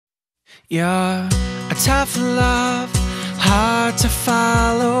You're a tough love, hard to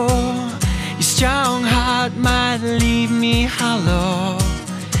follow. Your strong heart might leave me hollow,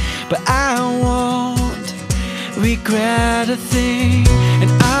 but I won't regret a thing.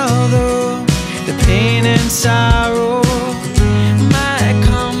 And although the pain and sorrow might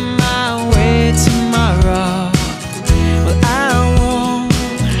come my way tomorrow, well, I won't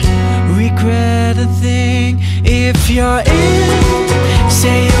regret a thing. If you're in,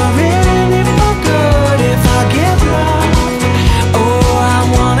 say you're in it for good. If I get lost, oh, I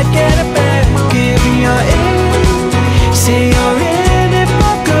wanna get it back. If you're in, say you're in it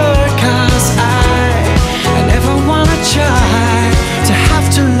for good. 'Cause I never wanna try to have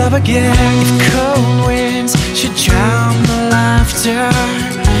to love again. If cold winds should drown the laughter,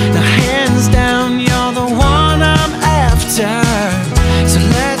 now hands down, you're the one I'm after. So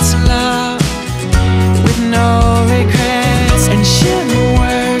let's love with no regrets, and shouldn't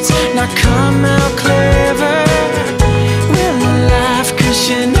words not come out clever, we'll laugh 'cause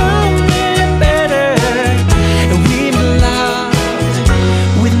you know me better. And we've loved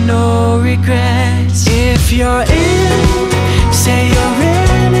with no regrets. If you're in, say you're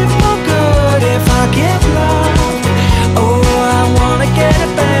in it for good. If I get lost, oh, I wanna get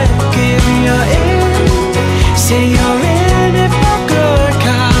it back. If you're in, say you're in it for good.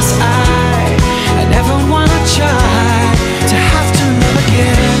 'Cause I never wanna try to have to love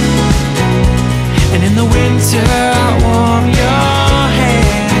again. And in the winter I'll warm your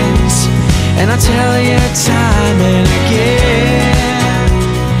hands, and I'll tell you time and again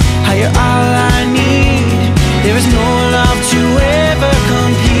how you're all I need. There is no love to ever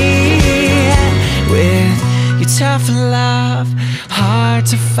compete with your tough love, hard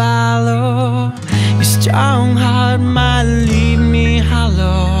to follow. Your strong heart might leave me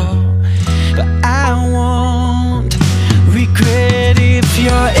hollow, but I won't regret. If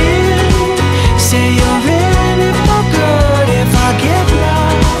you're in, say you're in it for good. If I get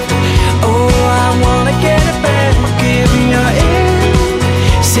lost, oh, I wanna get it back. If you're in,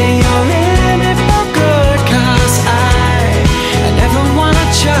 say you're in it for good. 'Cause I never wanna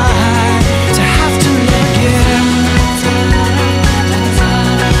try to have to love again.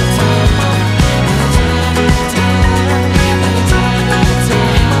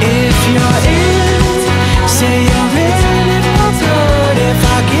 If you're in, say you're in it for good. If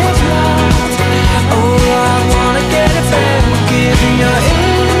I get lost, oh, I wanna get it back. If you're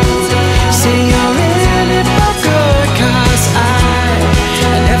in, say you're in it for good. 'Cause I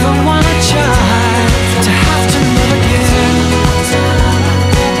never wanna try to have to love again.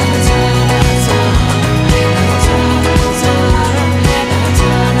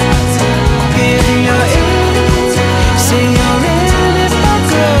 If you're in, say you're in it for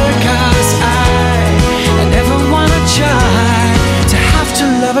good. 'Cause I never wanna try to have to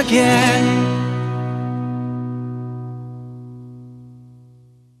love again.